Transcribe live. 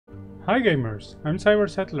Hi gamers, I'm Cyber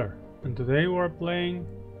Settler, and today we're playing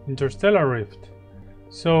Interstellar Rift.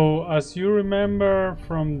 So, as you remember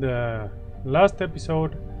from the last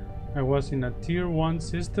episode, I was in a tier 1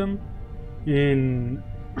 system in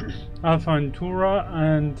Alpha Ventura,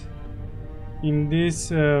 and in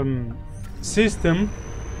this system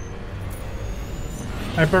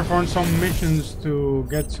I performed some missions to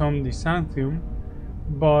get some Dysanthium,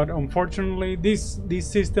 but unfortunately this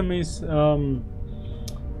system is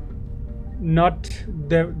not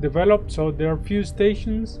developed, so there are few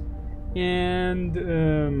stations, and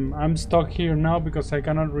I'm stuck here now because I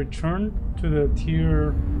cannot return to the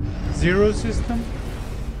tier 0 system.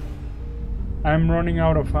 I'm running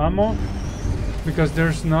out of ammo because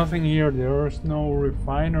there's nothing here. There's no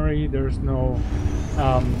refinery, there's no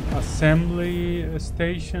assembly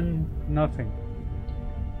station, nothing.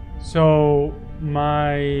 So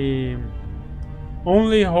my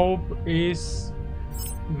only hope is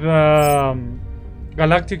the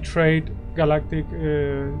galactic trade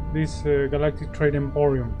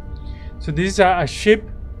emporium. So this is a ship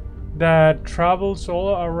that travels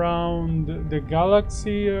all around the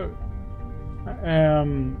galaxy,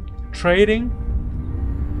 trading,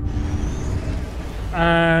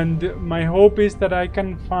 and my hope is that I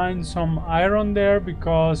can find some iron there,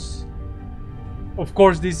 because of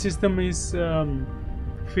course this system is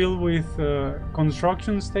filled with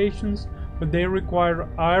construction stations, but they require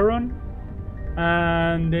iron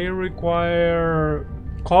and they require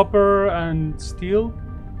copper and steel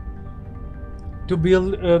to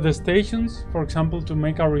build the stations. For example, to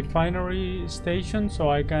make a refinery station, so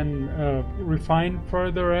I can refine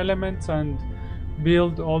further elements and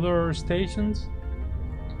build other stations,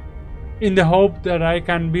 in the hope that I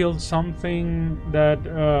can build something that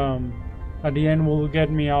at the end will get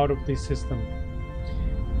me out of this system.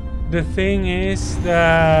 The thing is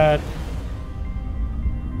that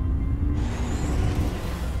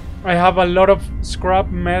I have a lot of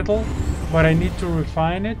scrap metal, but I need to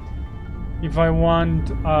refine it if I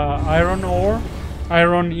want iron ore,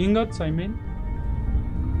 iron ingots, I mean.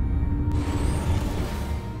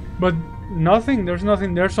 But nothing, there's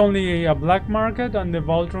nothing. There's only a black market and the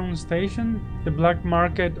Voltron station. The black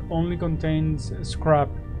market only contains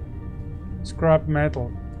scrap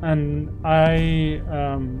metal, and I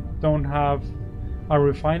don't have a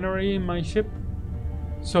refinery in my ship.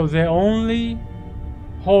 So the only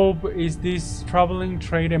hope is this traveling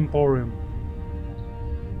trade emporium,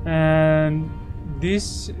 and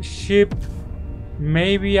this ship,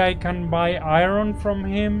 maybe I can buy iron from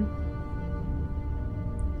him,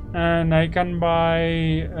 and I can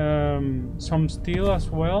buy some steel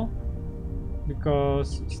as well,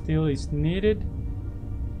 because steel is needed,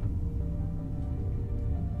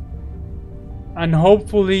 and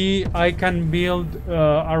hopefully I can build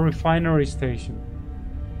a refinery station.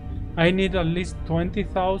 I need at least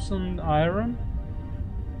 20,000 iron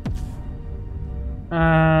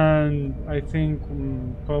and I think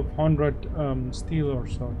 1,200 steel or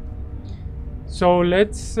so. So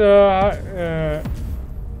let's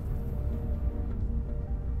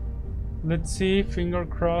see, finger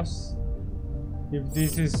crossed, if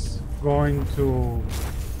this is going to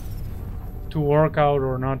work out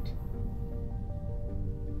or not.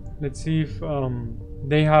 Let's see if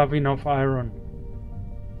they have enough iron.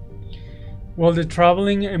 Well, the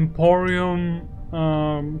traveling emporium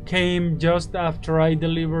came just after I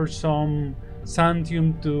delivered some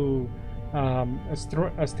Xanthium to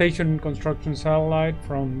a station construction satellite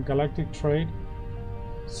from Galactic Trade.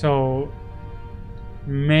 So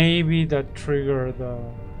maybe that triggered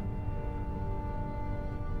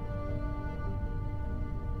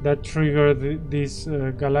this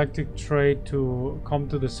Galactic Trade to come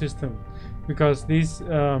to the system, because these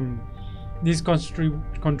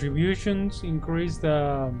contributions increase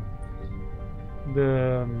the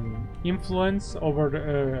influence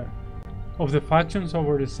over of the factions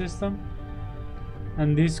over the system,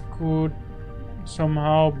 and this could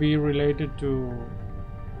somehow be related to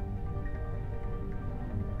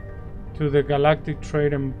the Galactic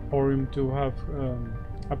Trade Emporium to have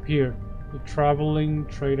appeared, the traveling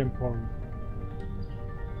trade emporium.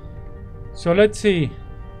 So let's see.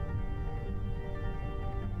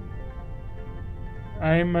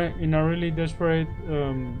 I'm in a really desperate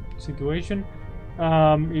situation.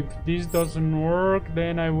 If this doesn't work,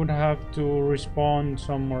 then I would have to respawn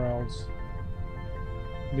somewhere else.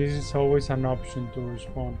 This is always an option, to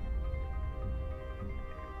respawn.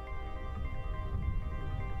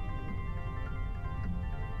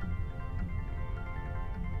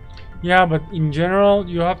 Yeah, but in general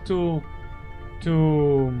you have to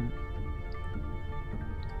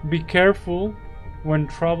be careful when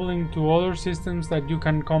traveling to other systems that you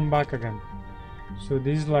can come back again. So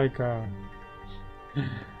this is like a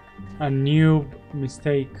new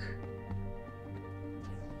mistake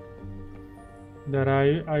that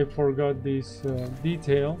I forgot this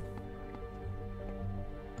detail.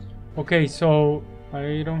 Okay, so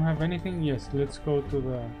I don't have anything. Yes, let's go to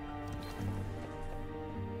the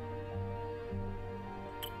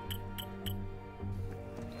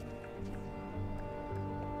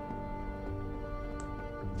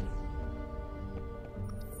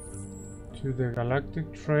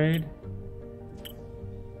galactic trade.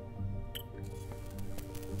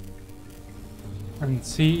 And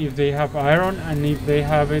see if they have iron and if they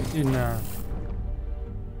have it in a...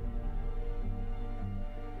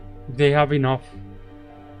 they have enough.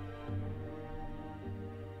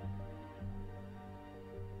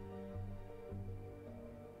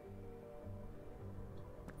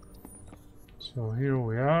 So here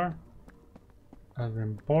we are at the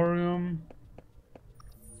Emporium,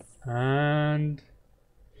 and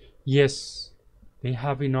yes, they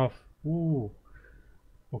have enough. Ooh,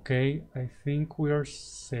 okay, I think we are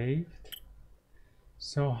saved.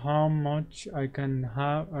 So how much I can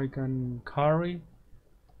have? I can carry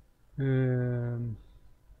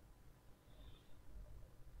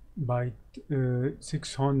by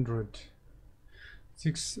 600.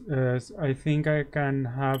 I think I can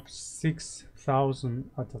have 6,000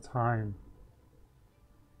 at a time.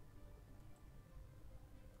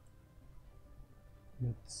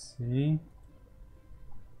 Let's see.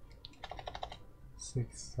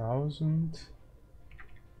 6,000.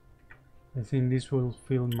 I think this will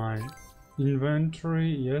fill my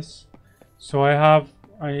inventory. Yes. So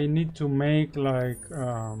I need to make like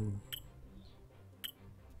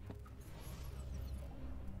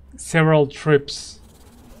several trips.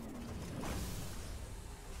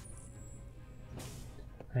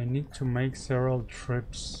 I need to make several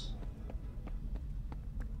trips.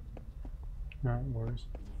 No worries.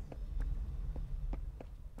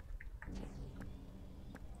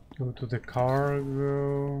 Go to the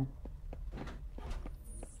cargo.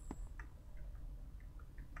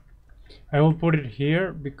 I will put it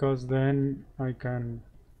here because then I can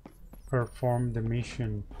perform the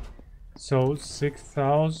mission. So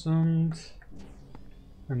 6,000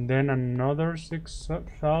 and then another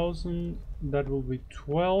 6,000. That will be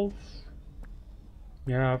 12.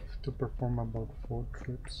 Yeah, I have to perform about 4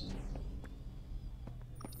 trips.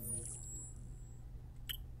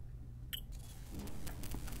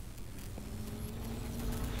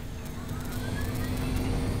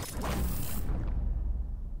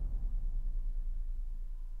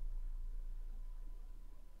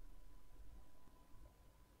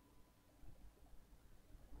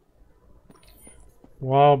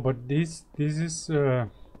 Wow, but this is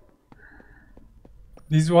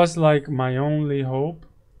this was like my only hope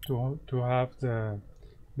to have the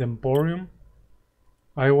Emporium.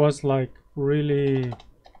 I was like really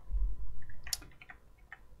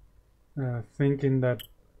thinking that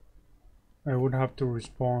I would have to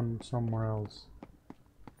respawn somewhere else,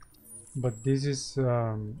 but this is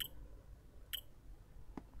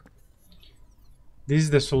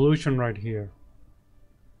the solution right here.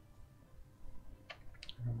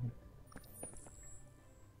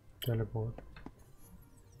 Teleport.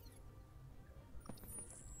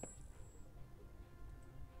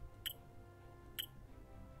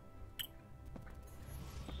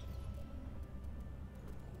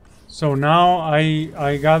 So now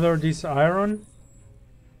I gather this iron.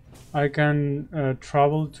 I can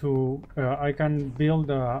travel to I can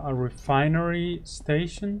build a refinery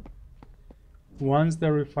station. Once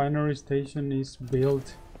the refinery station is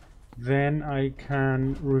built, then I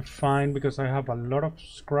can refine, because I have a lot of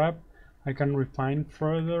scrap. I can refine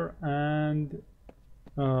further and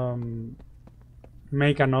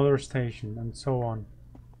make another station and so on.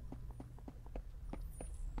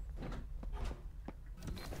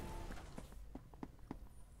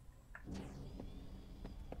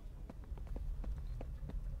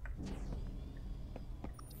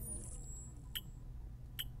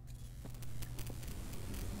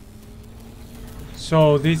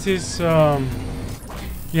 So this is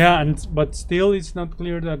yeah, but still it's not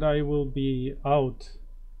clear that I will be out,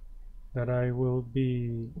 that I will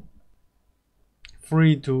be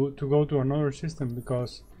free to go to another system,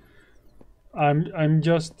 because I'm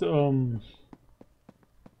just ooh,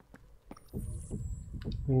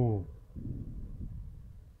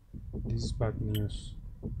 this is bad news.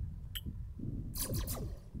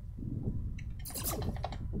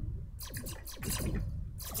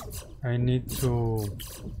 I need to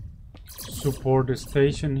support the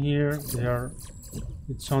station here.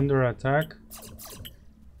 It's under attack.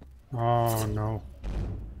 Oh no.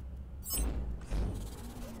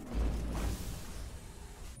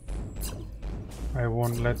 I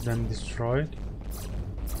won't let them destroy it.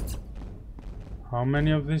 How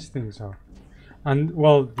many of these things are? And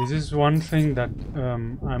well, this is one thing that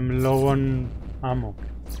I'm low on ammo.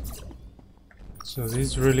 So this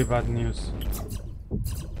is really bad news.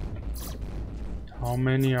 How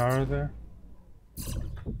many are there?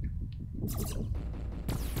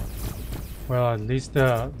 Well, at least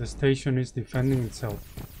the station is defending itself.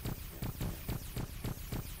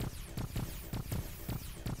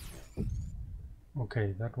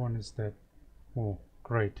 Okay, that one is dead. Oh,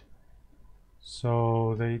 great.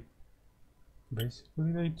 So they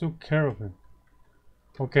basically took care of him.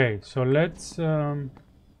 Okay, so let's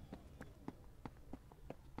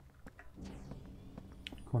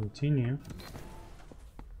continue,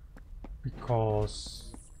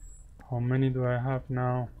 because how many do I have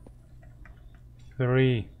now?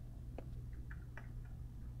 3.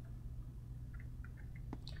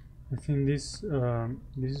 I think this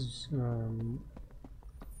is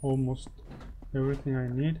almost everything I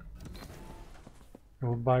need. I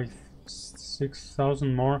will buy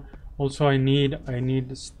 6,000 more. Also, I need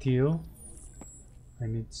steel. I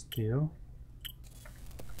need steel.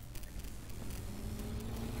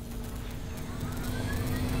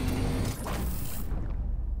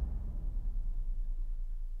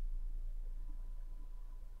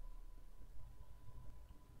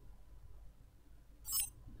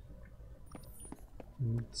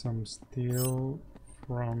 Need some steel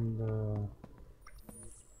from the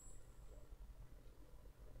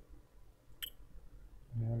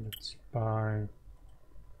let's buy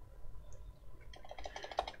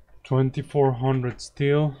 2,400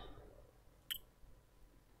 steel,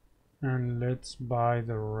 and let's buy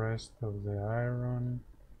the rest of the iron.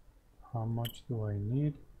 How much do I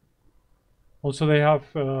need? Also, they have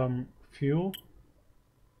fuel.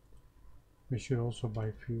 We should also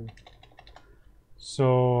buy fuel.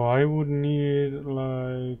 So I would need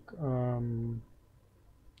like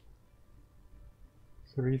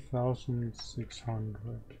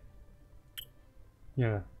 3,600.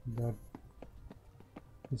 Yeah, that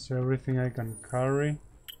is everything I can carry.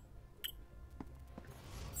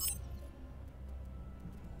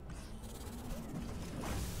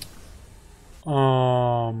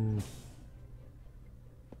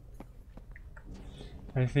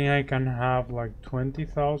 I think I can have like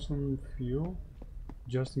 20,000 fuel,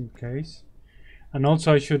 just in case. And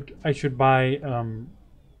also I should buy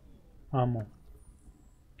ammo.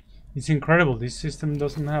 It's incredible, this system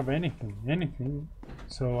doesn't have anything,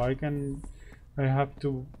 so I have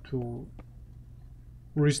to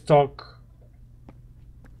restock.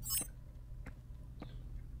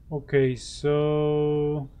 Okay,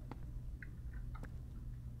 so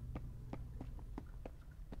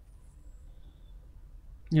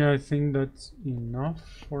yeah, I think that's enough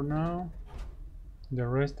for now. The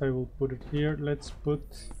rest I will put it here. Let's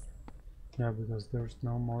put, yeah, because there's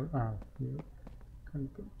no more. Here. Can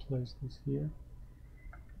place this here.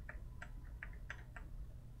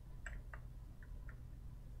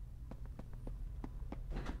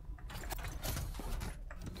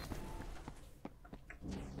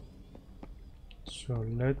 So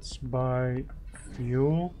let's buy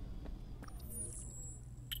fuel.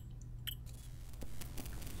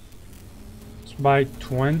 Let's buy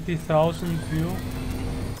 20,000 fuel.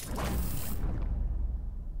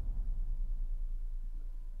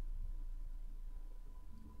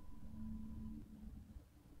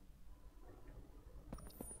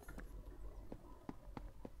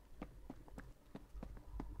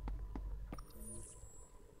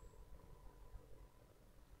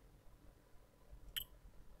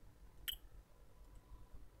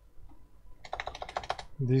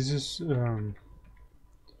 This is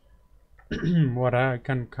what I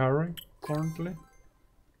can carry currently,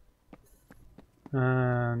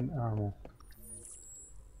 and ammo.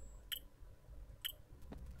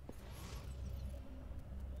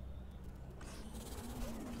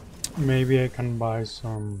 Maybe I can buy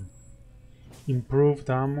some improved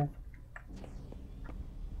ammo,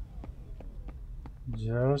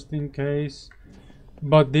 just in case.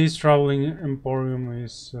 But this traveling emporium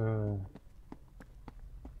is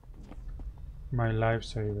my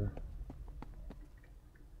lifesaver.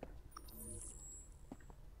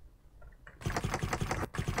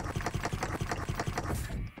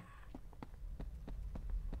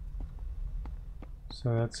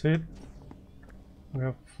 So that's it. We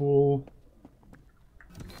have full.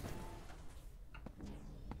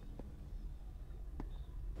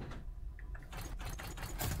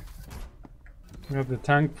 We have the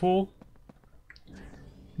tank full.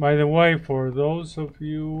 By the way, for those of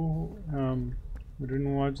you who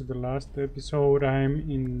didn't watch the last episode, I'm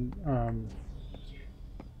in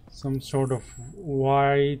some sort of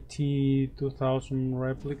YT-2000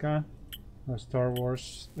 replica, a Star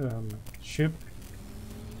Wars ship.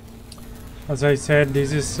 As I said,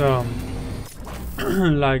 this is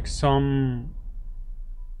like some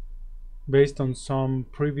based on some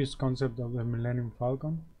previous concept of the Millennium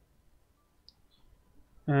Falcon.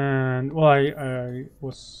 And well, I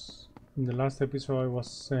was in the last episode I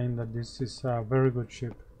was saying that this is a very good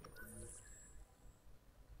ship.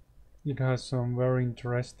 It has some very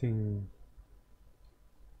interesting,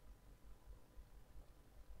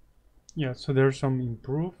 yeah, so there's some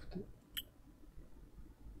improved.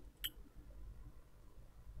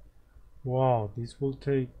 Wow, this will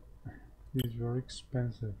take, this is very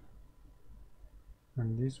expensive.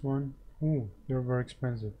 And this one, oh, they're very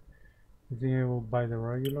expensive. I think I will buy the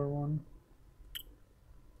regular one.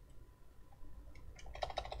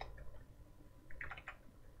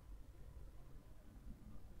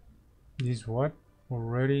 This what?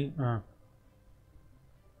 Already? Yeah,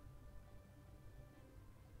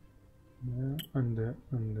 and the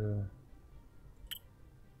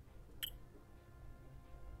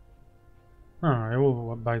I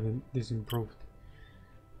will buy this improved.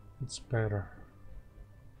 It's better.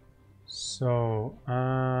 So,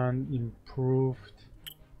 and improved.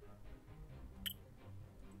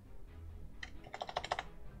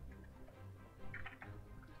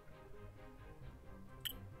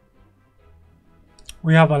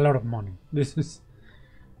 We have a lot of money. This is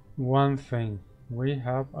one thing. We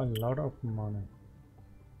have a lot of money.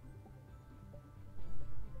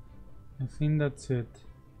 I think that's it.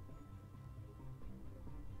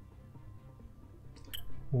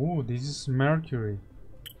 Oh, this is Mercury.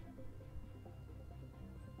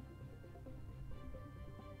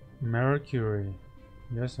 Mercury.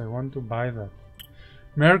 Yes, I want to buy that.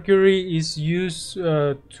 Mercury is used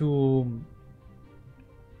to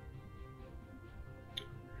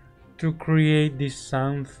create this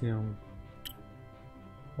xanthium.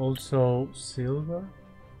 Also silver.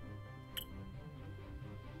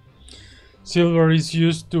 Silver is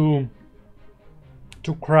used to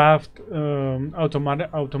craft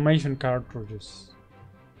automation cartridges.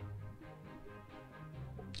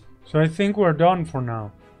 So I think we're done for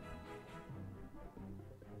now.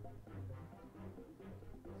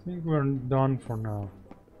 I think we're done for now.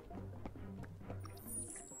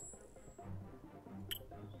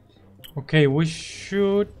 Okay, we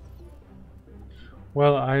should,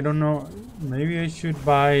 well, I don't know, maybe I should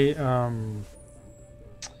buy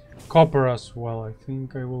copper as well. I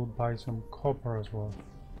think I will buy some copper as well,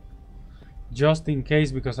 just in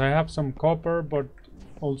case, because I have some copper, but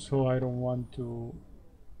also I don't want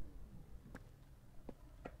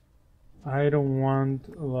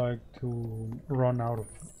like to run out of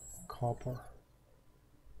copper.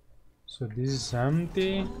 So this is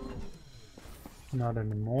empty. Not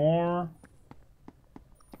anymore.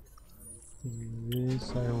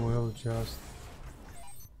 This I will just...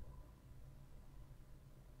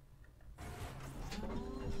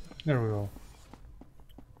 There we go.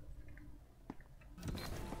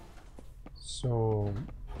 So...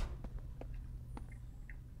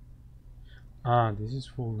 Ah, this is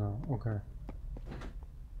full now. Okay.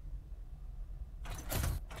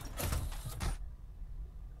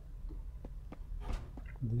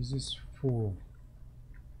 This is full.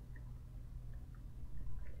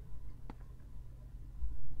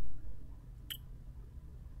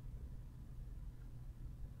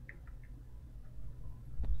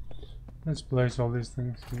 Let's place all these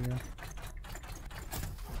things here.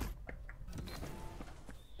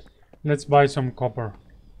 Let's buy some copper.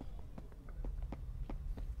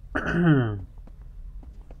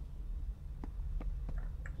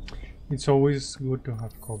 It's always good to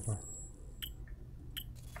have copper.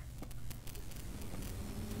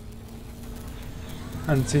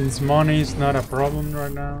 And since money is not a problem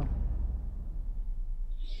right now,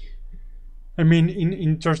 I mean, in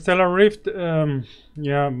Interstellar Rift,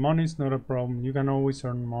 yeah, money is not a problem. You can always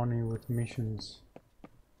earn money with missions.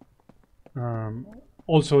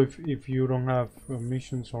 Also, if you don't have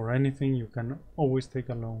missions or anything, you can always take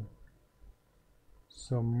a loan.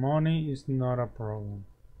 So money is not a problem.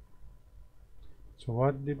 So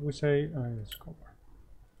what did we say? Yes, copper.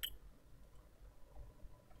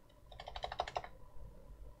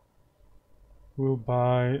 We'll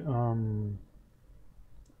buy, how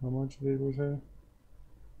much did we say?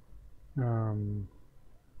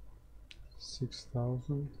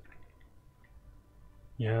 6,000.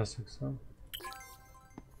 Yeah, 6,000.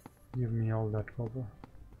 Give me all that copper.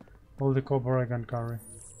 All the copper I can carry.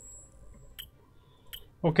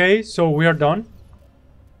 Okay, so we are done.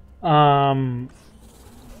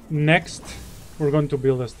 Next, we're going to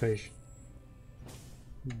build a station.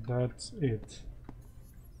 That's it.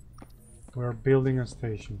 We're building a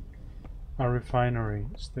station, a refinery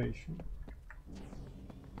station.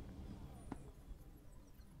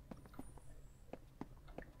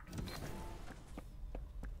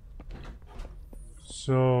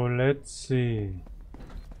 So let's see.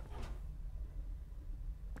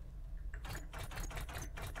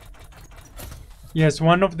 Yes,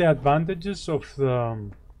 one of the advantages of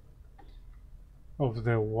the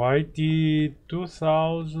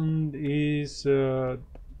YT2000 is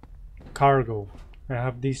cargo. I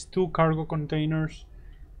have these two cargo containers.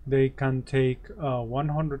 They can take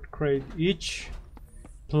 100 crate each.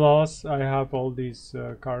 Plus, I have all these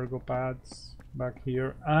cargo pads back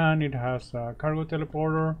here, and it has a cargo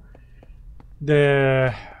teleporter.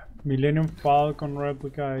 The Millennium Falcon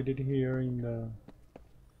replica I did here in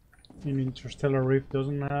Interstellar Rift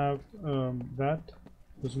doesn't have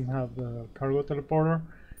doesn't have the cargo teleporter.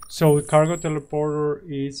 So the cargo teleporter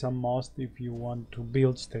is a must if you want to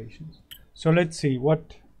build stations. So let's see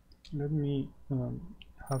what. Let me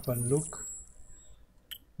have a look.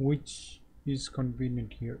 Which is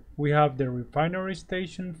convenient here? We have the refinery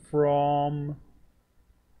station from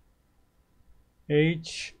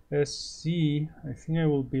HSC. I think I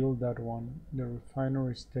will build that one, the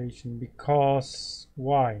refinery station, because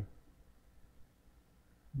why?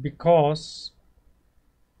 Because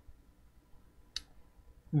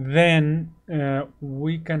then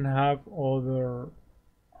we can have other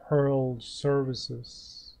hurl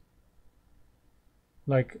services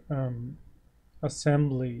like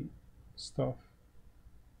assembly stuff,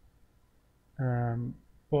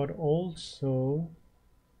 but also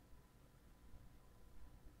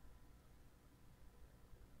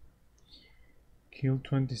kill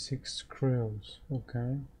 26 krills.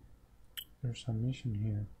 Okay, there's a mission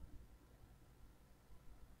here.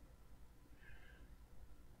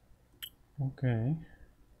 Okay,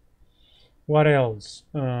 what else?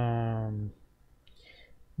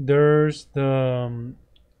 There's the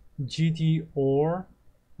GT ore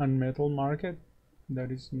and metal market.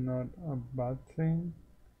 That is not a bad thing.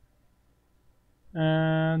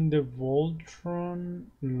 And the Voltron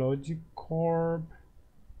logical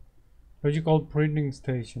printing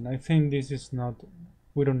station. I think this is not,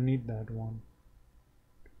 we don't need that one.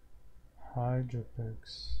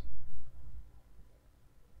 Hydropex.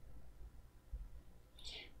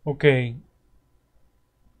 Okay.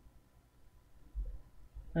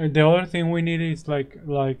 The other thing we need is like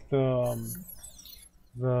the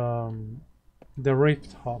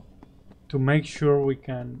Rift Hub to make sure we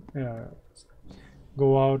can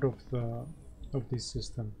go out of this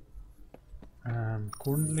system.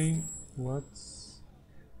 Currently,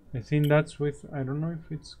 I think that's with, I don't know if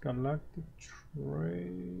it's Galactic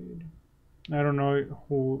Trade. I don't know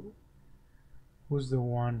who's the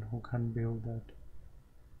one who can build that.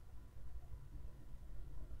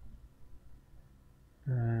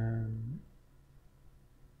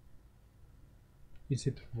 Is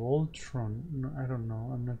it Voltron? No, I don't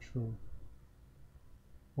know. I'm not sure.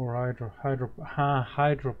 Or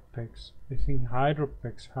Hydropex. I think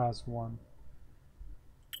Hydropex has one.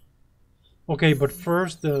 Okay, but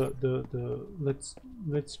first let's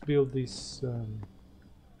build this.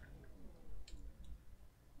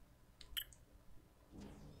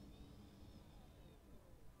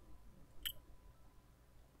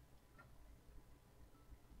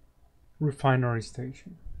 Refinery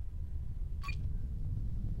station.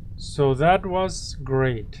 So that was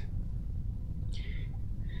great.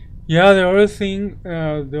 Yeah, the other thing,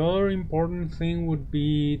 the other important thing would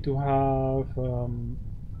be to have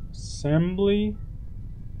assembly,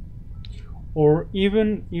 or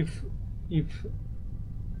even if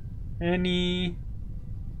any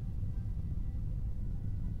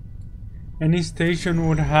station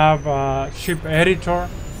would have a ship editor.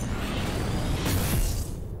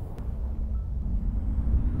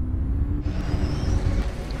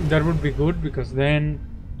 That would be good, because then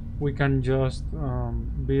we can just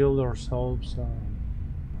build ourselves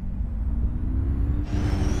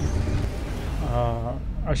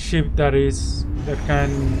a ship that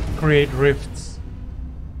can create rifts.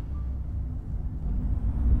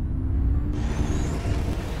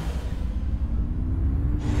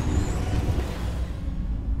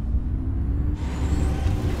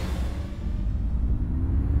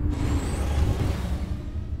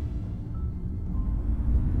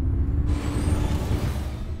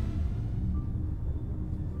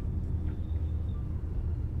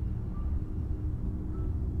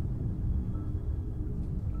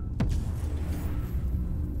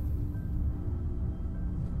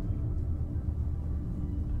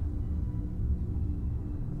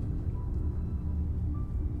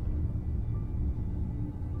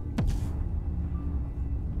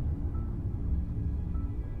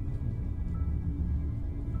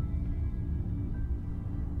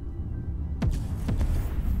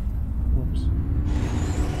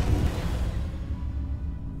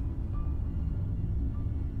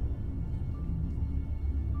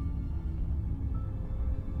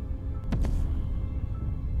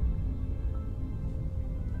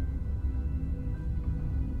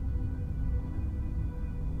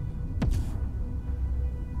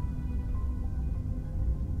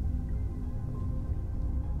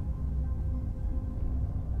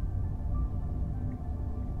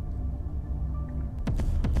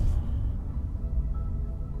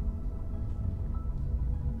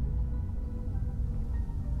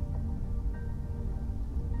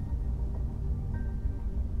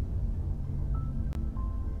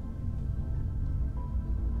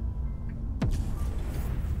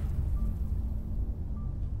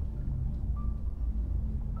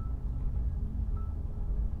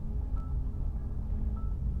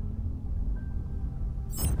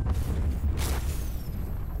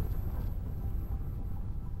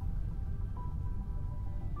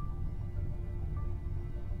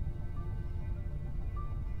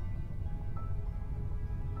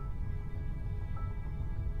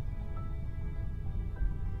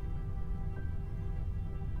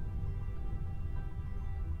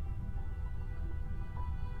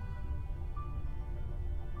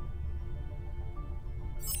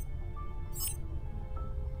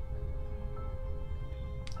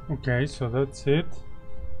 Okay, so that's it.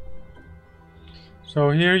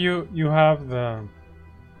 So here you have the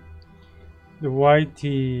YT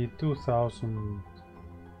 2000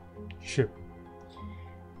 ship.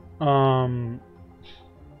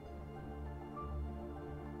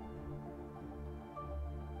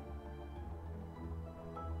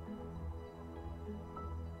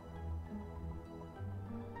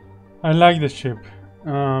 I like the ship.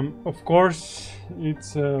 Of course,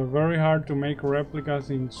 it's very hard to make replicas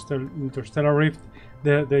in Interstellar Rift.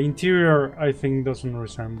 The interior, I think, doesn't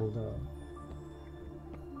resemble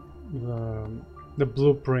the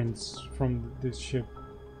blueprints from this ship.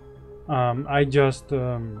 I just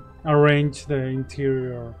arranged the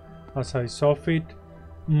interior as I saw fit,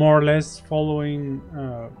 more or less following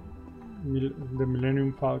the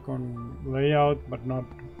Millennium Falcon layout, but not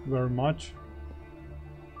very much.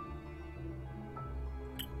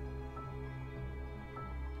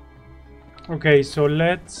 Okay, so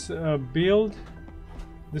let's build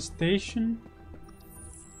the station.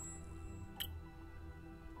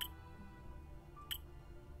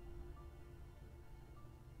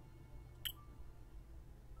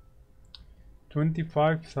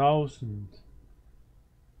 $25,000.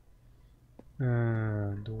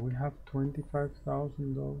 Do we have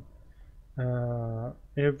 $25,000?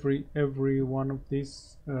 Every one of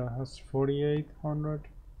these has 4,800.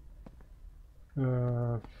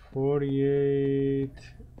 48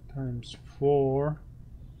 times 4.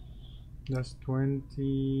 That's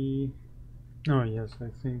 20. No, yes, I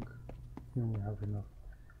think we have enough.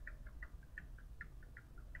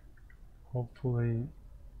 Hopefully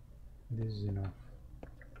this is enough.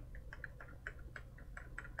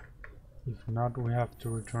 If not, we have to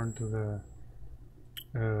return to the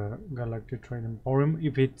Galactic Trade Emporium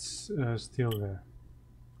if it's still there.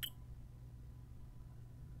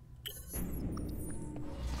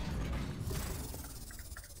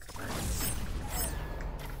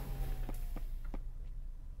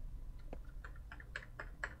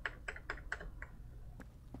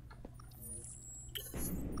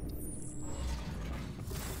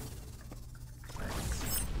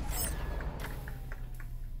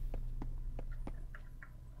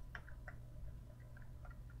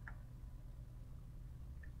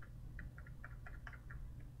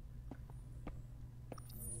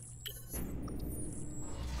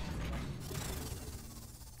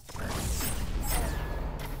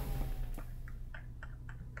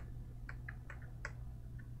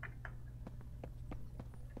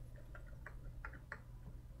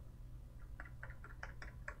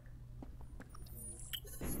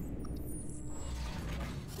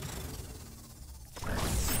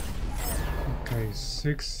 Okay,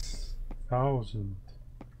 6,000.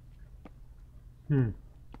 I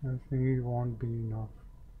think it won't be enough.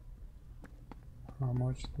 How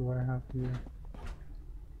much do I have here?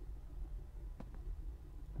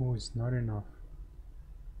 Oh, it's not enough.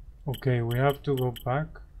 Okay, we have to go back.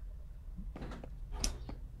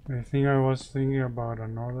 I think I was thinking about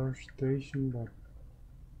another station, but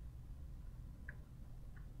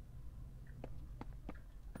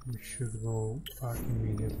we should go back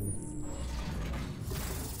immediately.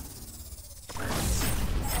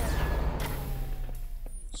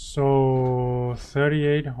 So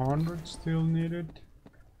 3,800 still needed.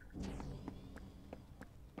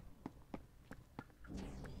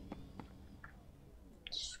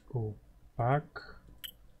 Let's go back.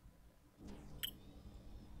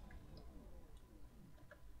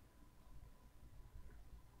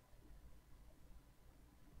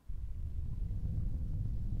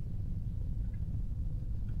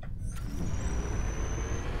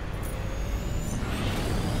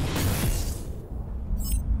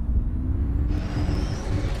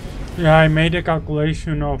 Yeah, I made a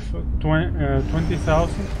calculation of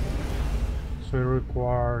 20,000, so it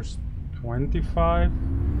requires 25.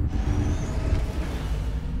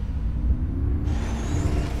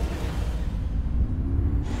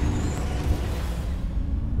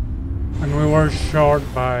 And we were short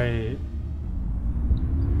by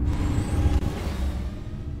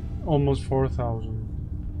almost 4,000.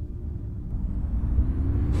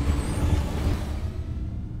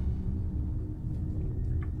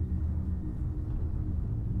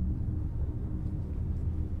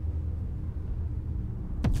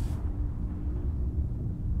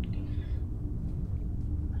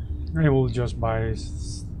 I will just buy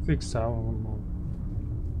 6,000 more.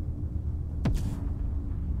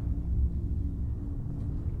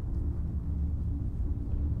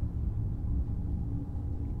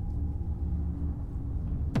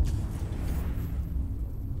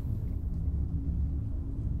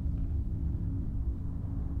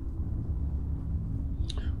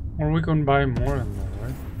 Or we can buy more than that,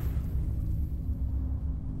 right?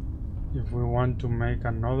 if we want to make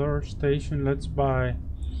another station, let's buy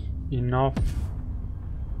enough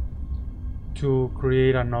to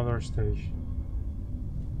create another station.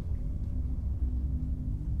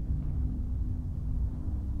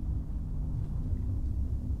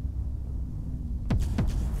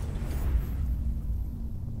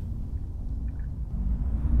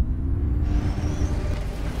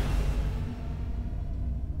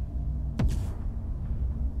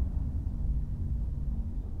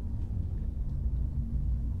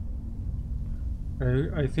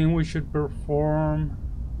 I think we should perform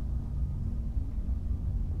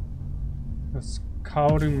a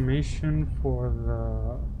scouting mission for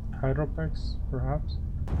the Hydropex, perhaps,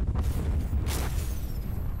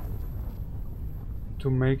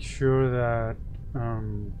 to make sure that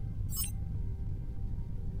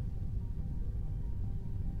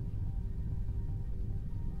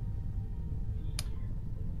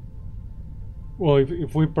well,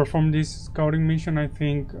 if we perform this scouting mission, I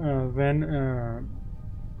think then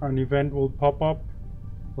an event will pop up,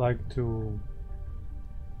 like to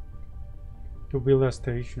build a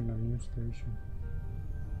station, a new station.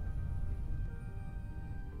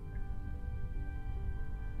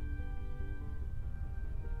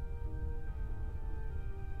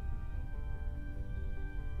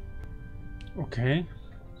 Okay,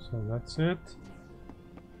 so that's it.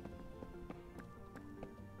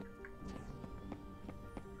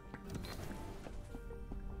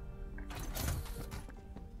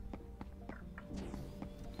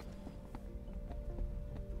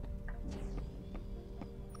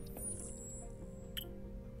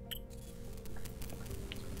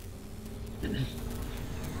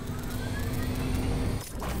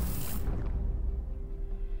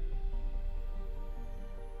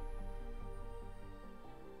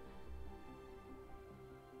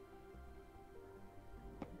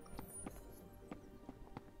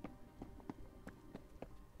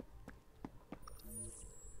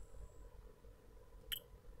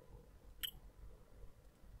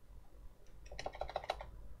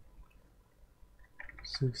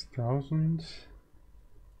 $6,000.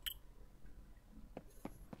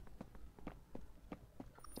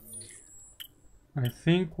 I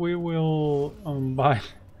think we will buy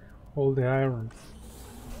all the iron.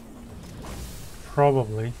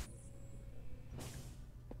 Probably.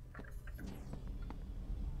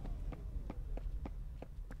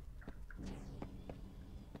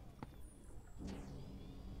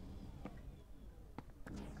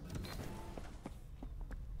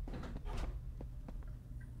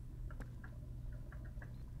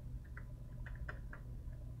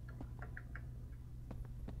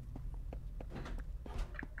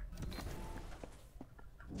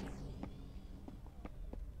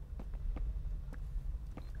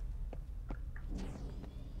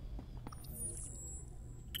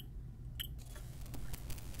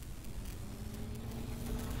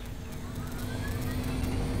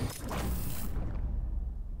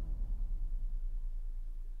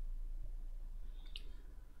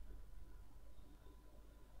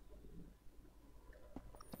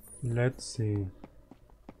 Let's see.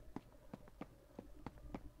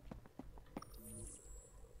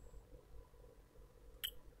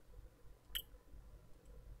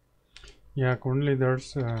 Yeah, currently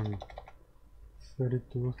there's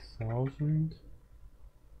 32,000.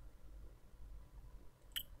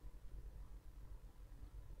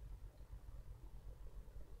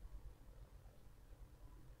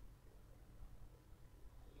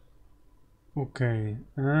 Okay,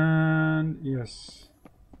 and yes.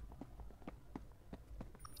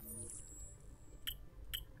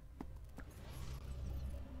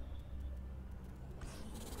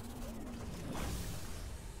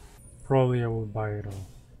 Probably I will buy it all.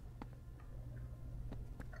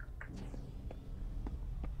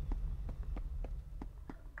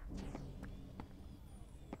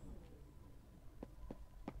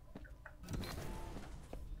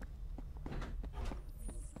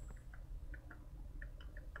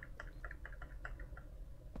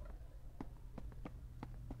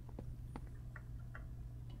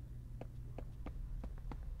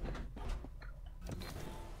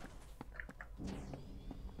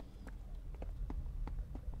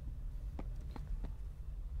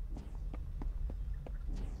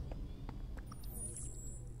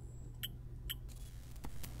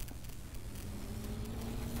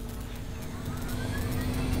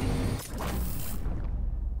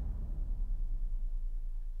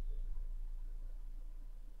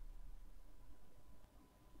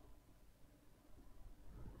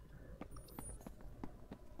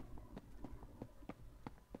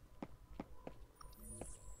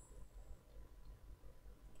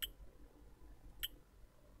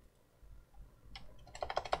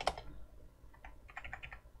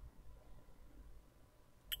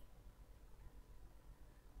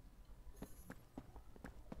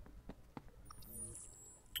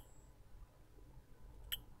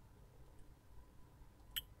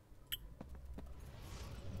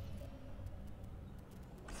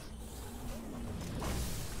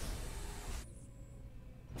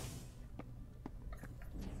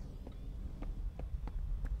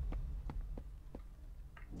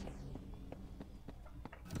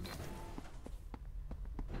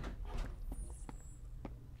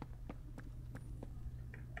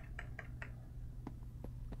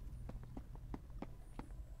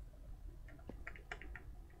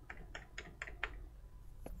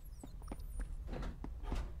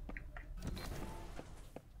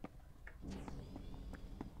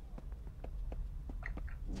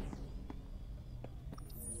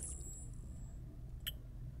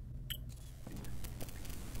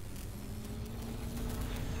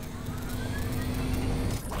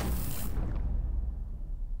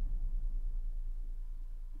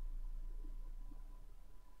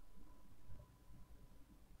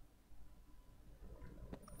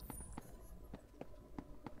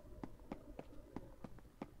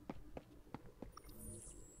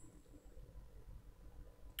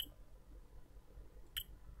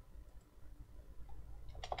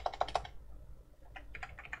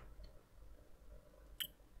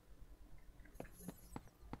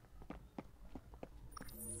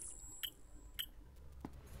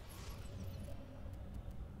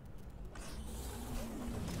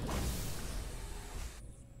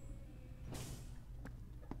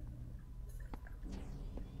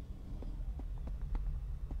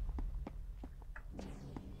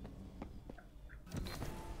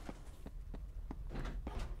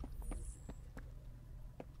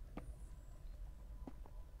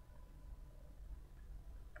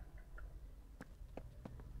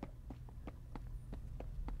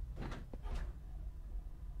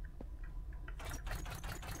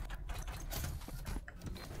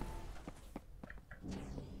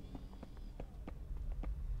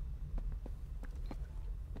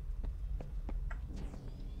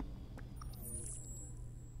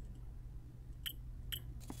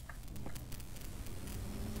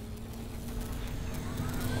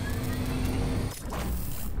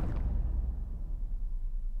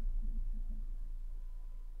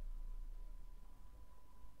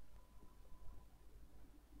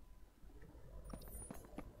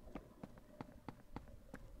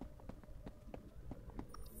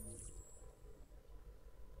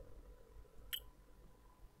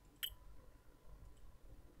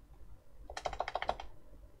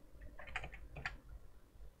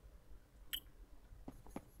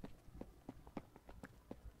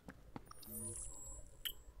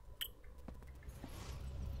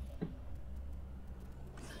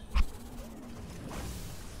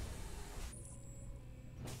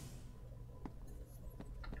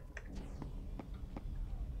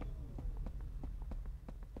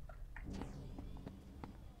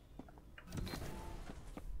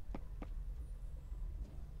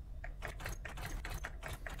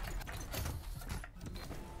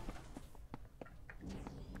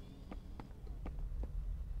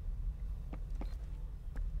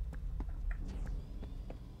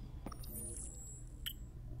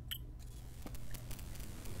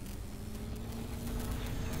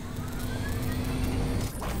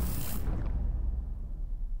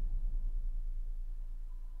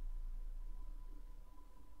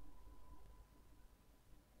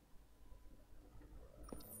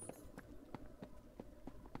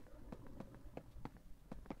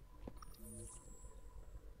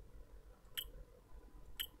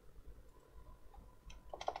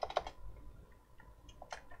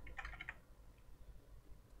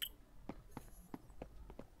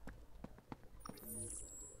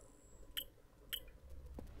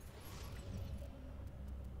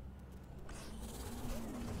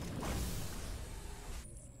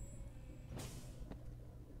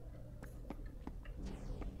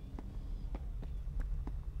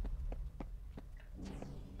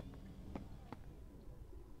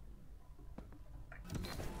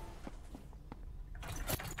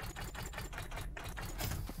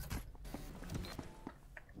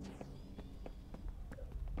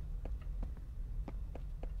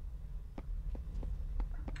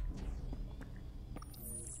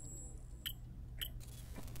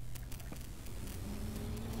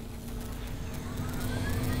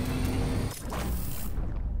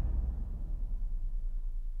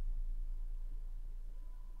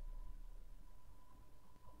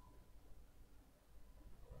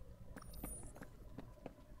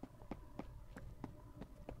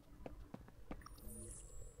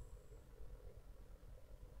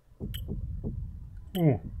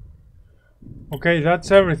 Ooh. Okay,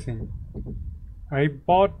 that's everything. I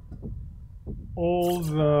bought all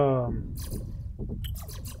the...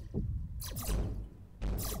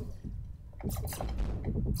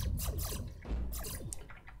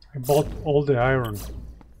 I bought all the iron.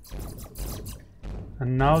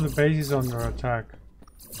 And now the base is under attack.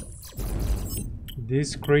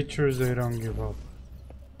 These creatures, they don't give up.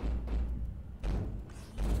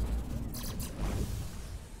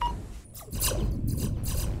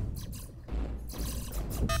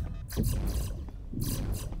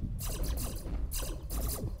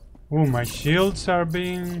 Oh, my shields are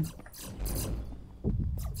being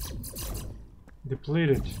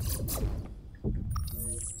depleted.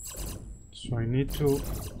 So I need to...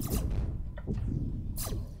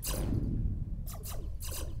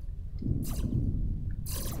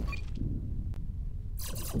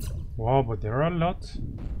 Wow, but there are a lot.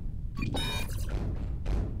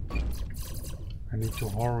 I need to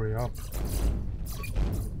hurry up.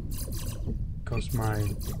 Because my...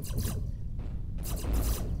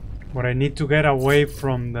 But I need to get away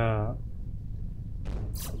from the...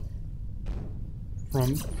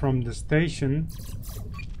 From the station.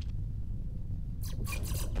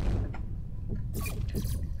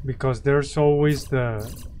 Because there's always the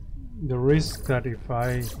risk that if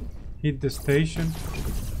I hit the station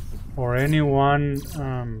or anyone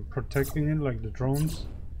protecting it, like the drones,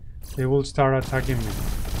 they will start attacking me.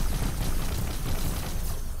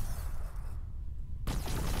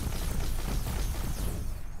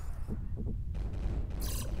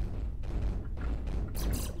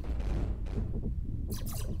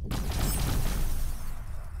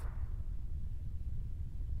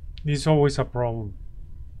 This is always a problem.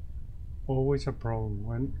 Always a problem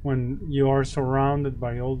when you are surrounded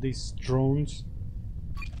by all these drones.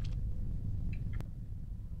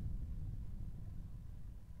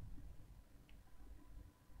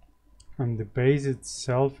 And the base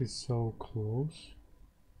itself is so close.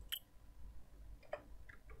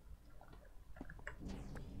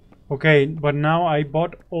 Okay, but now I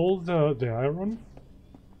bought all the iron.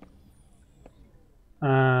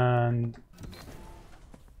 And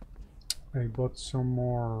I bought some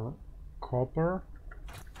more copper.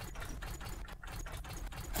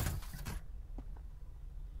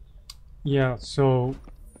 Yeah, so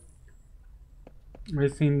I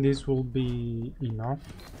think this will be enough.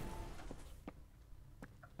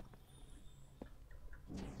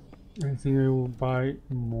 I think I will buy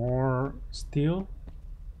more steel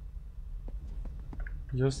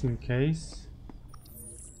just in case.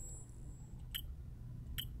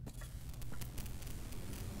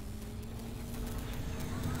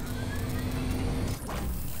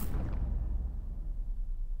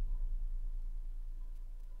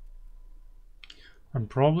 And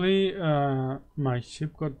probably my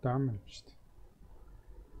ship got damaged.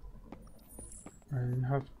 I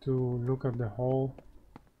have to look at the hull.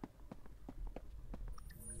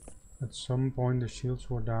 At some point the shields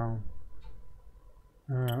were down.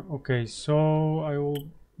 Okay, so I will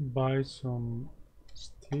buy some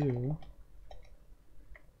steel.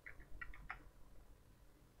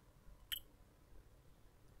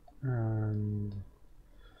 And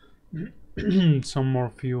some more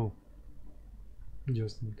fuel.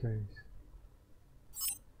 Just in case.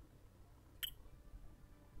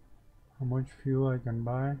 How much fuel I can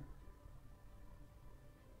buy?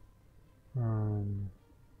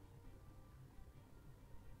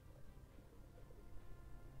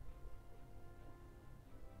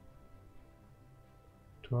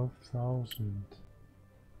 12,000.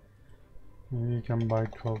 Maybe you can buy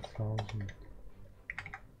 12,000.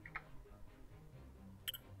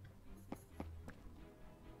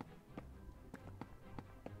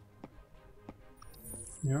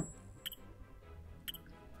 Yeah.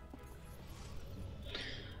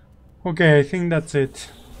 Okay, I think that's it.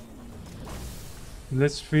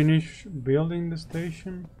 Let's finish building the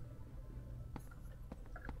station.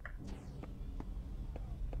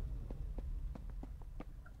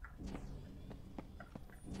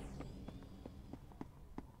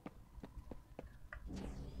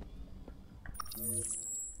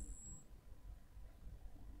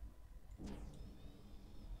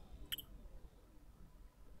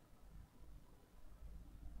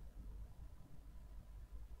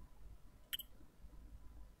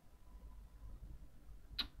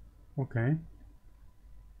 Okay.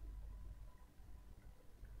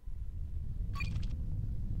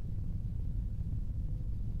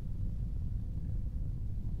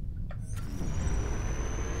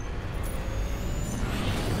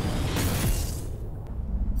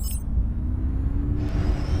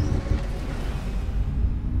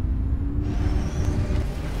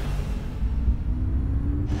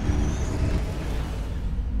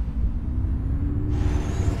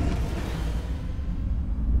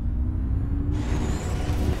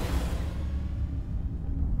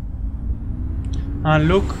 And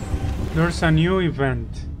look, there's a new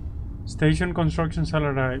event. Station construction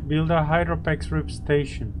salary. Build a Hydropex rip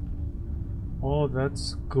station. Oh,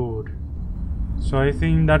 that's good. So I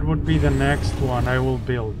think that would be the next one I will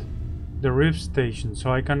build. The rip station,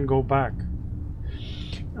 so I can go back.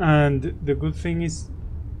 And the good thing is,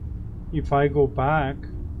 if I go back,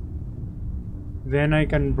 then I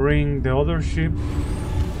can bring the other ship.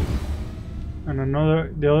 And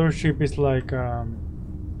the other ship is like,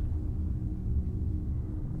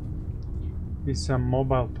 it's a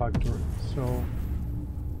mobile factory, so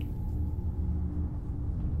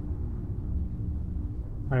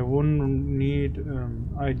I wouldn't need,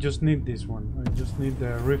 I just need this one. I just need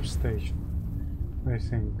the rip station, I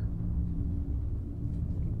think.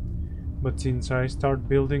 But since I start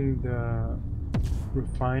building the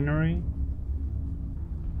refinery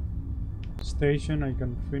station, I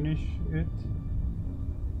can finish it.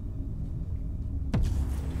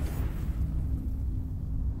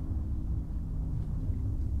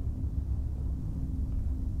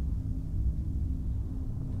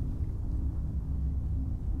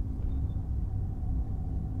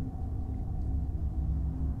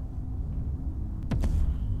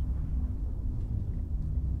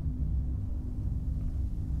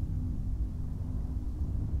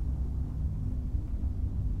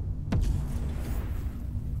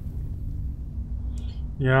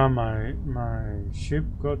 Yeah, my ship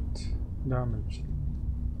got damaged.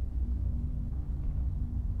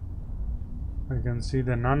 I can see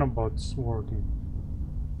the nanobots working.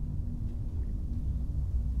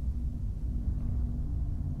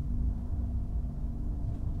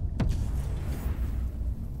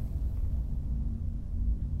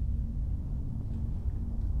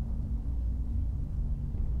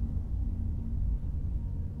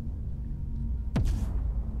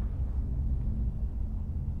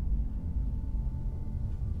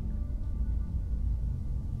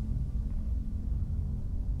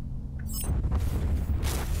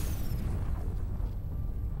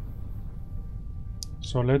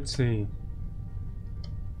 So let's see.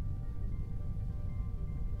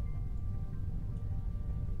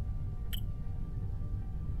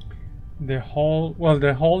 The hull, well,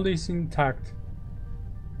 the hull is intact.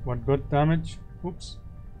 What got damaged? Oops.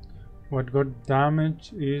 What got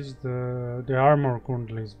damaged is the armor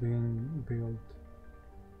currently is being built.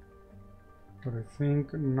 But I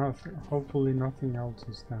think nothing, hopefully nothing else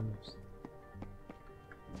is damaged.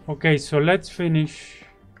 Okay, so let's finish.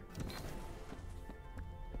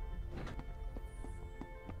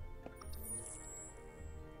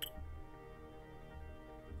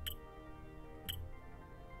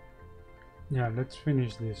 Yeah, let's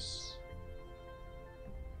finish this.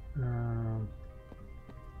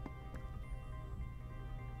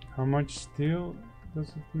 How much steel does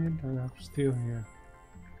it need? I have steel here.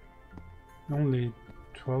 Only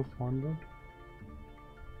 1200.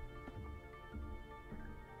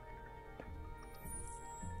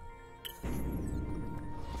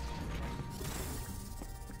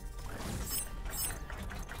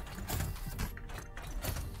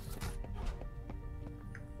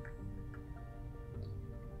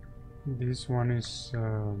 This one is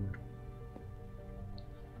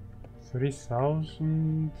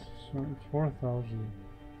 3,000, 4,000.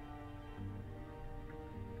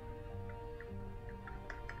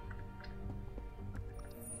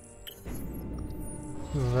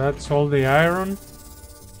 So that's all the iron.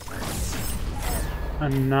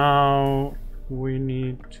 And now we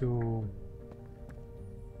need to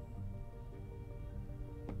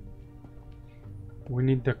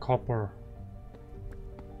the copper.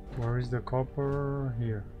 Where is the copper?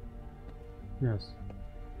 Here. Yes.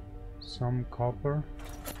 Some copper.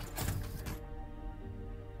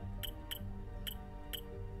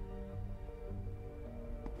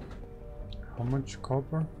 How much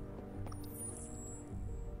copper?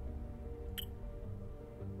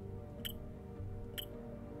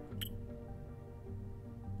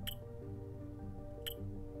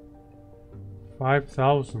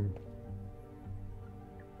 $5,000.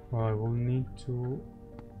 Well, I will need to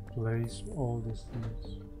place all these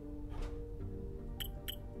things.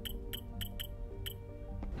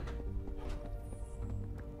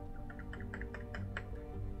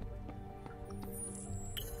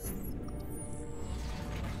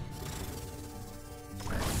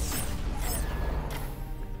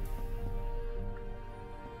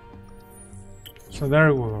 So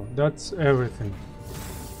there we go. That's everything.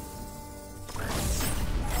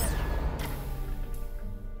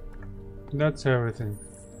 That's everything.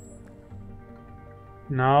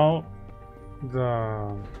 Now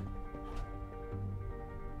the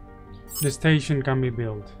station can be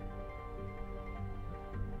built.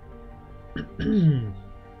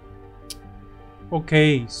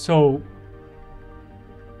 Okay, so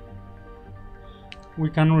we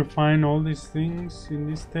can refine all these things in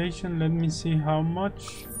this station. Let me see how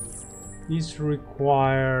much is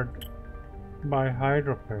required by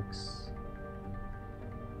Hydropex.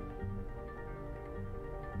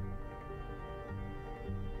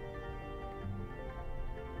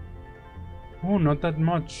 Oh, not that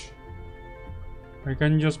much. I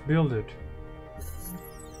can just build it.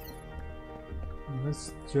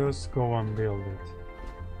 Let's just go and build it.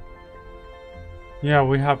 Yeah,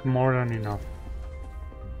 we have more than enough.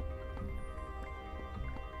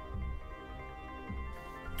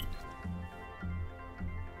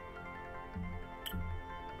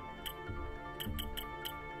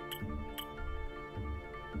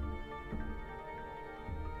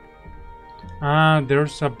 Ah,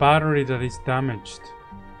 there's a battery that is damaged.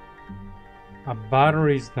 A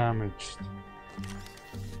battery is damaged.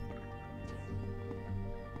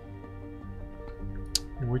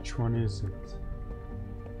 Which one is it?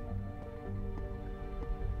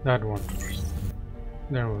 That one.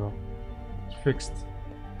 There we go. It's fixed.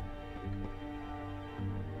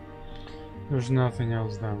 There's nothing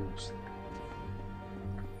else damaged.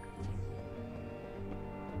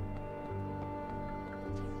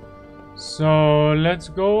 So let's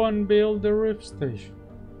go and build the rift station.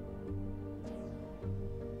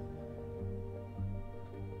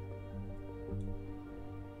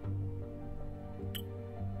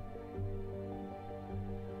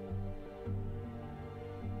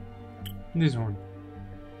 This one.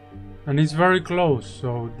 And it's very close,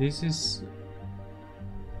 so this is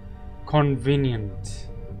convenient.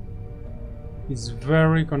 It's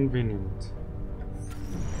very convenient.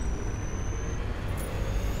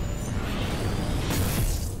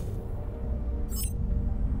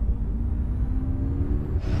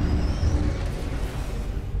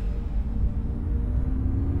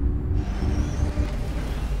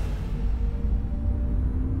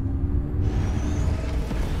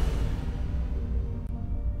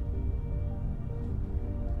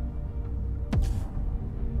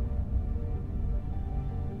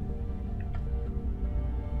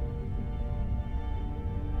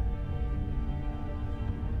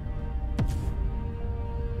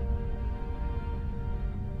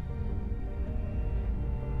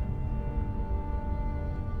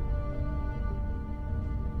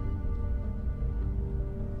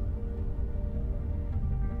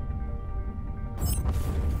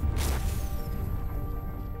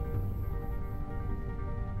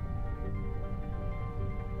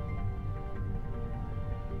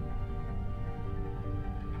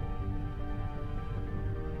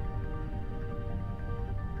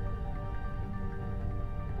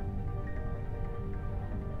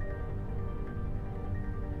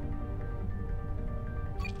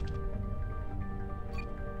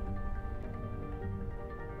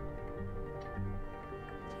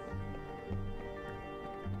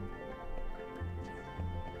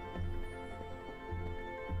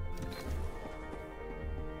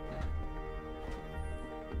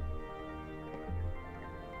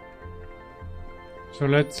 So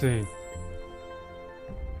let's see.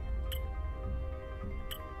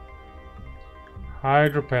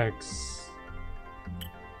 Hydropex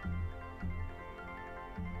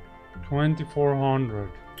 2400.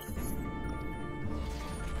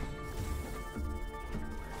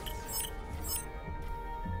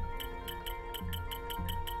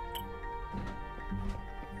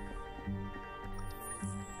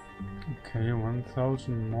 Okay,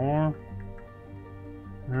 1000 more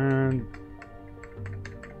and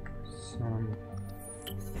some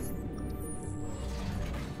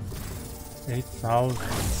 8000.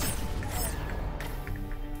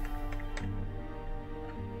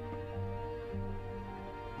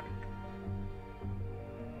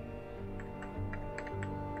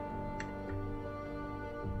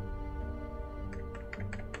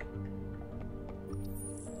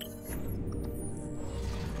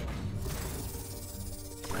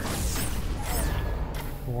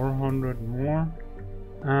 More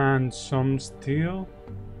and some steel.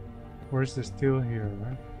 Where's the steel here,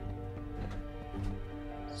 right?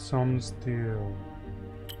 Some steel.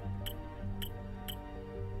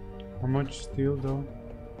 How much steel though?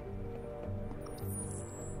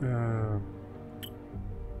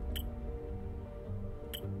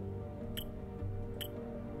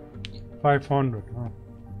 500. Oh,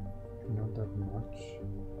 not that much.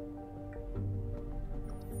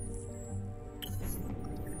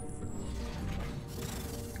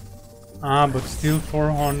 Ah, but still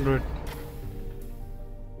 400.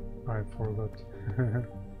 I forgot.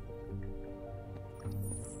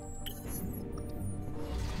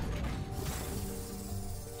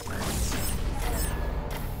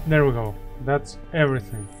 There we go. That's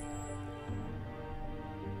everything.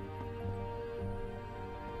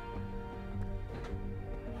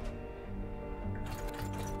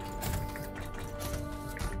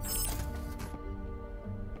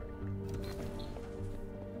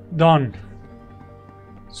 Done.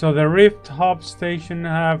 So the Rift Hub station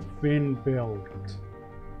have been built.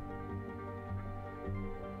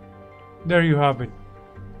 There you have it,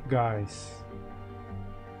 guys.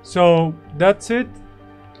 So that's it.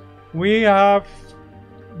 We have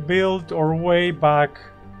built our way back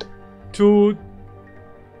to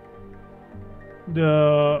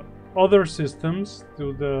the other systems,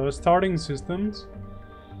 to the starting systems.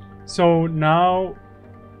 So now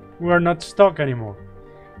we're not stuck anymore.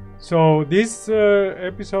 So this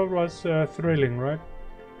episode was thrilling, right?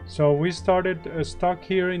 So we started stuck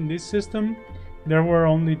here in this system. There were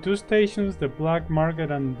only two stations, the Black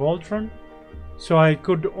Market and Voltron. So I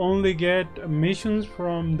could only get missions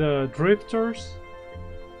from the drifters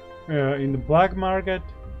in the Black Market.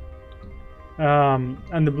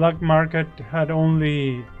 And the Black Market had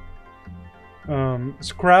only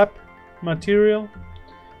scrap material.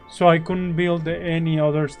 So I couldn't build any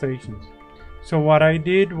other stations. So what I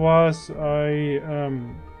did was I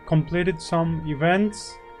completed some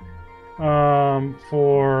events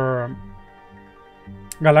for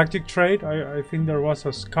Galactic Trade. I think there was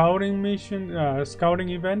a scouting mission, scouting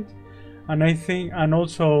event, and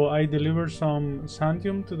also I delivered some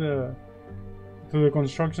Santium to the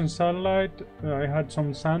construction satellite. I had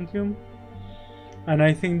some Santium, and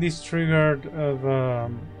I think this triggered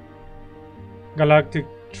the Galactic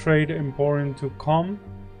Trade Emporium to come,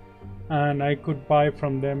 and I could buy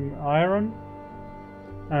from them iron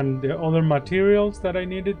and the other materials that I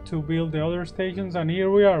needed to build the other stations. And here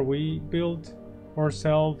we are. We built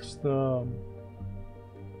ourselves a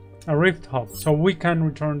Rift Hub, so we can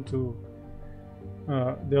return to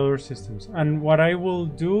the other systems. And what I will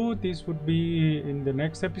do, this would be in the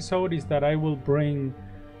next episode, is that I will bring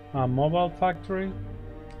a mobile factory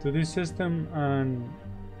to this system, and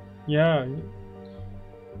yeah,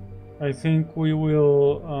 I think we will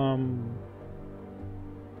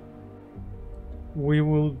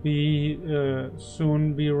be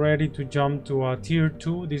soon be ready to jump to a tier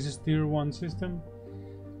 2. This is tier 1 system.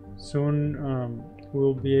 Soon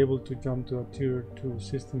we'll be able to jump to a tier 2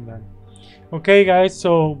 system then. Okay guys,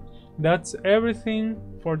 so that's everything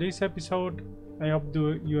for this episode. I hope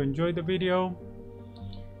you enjoyed the video.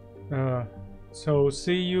 So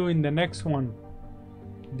see you in the next one.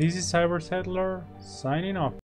 This is Cyber Settler signing off.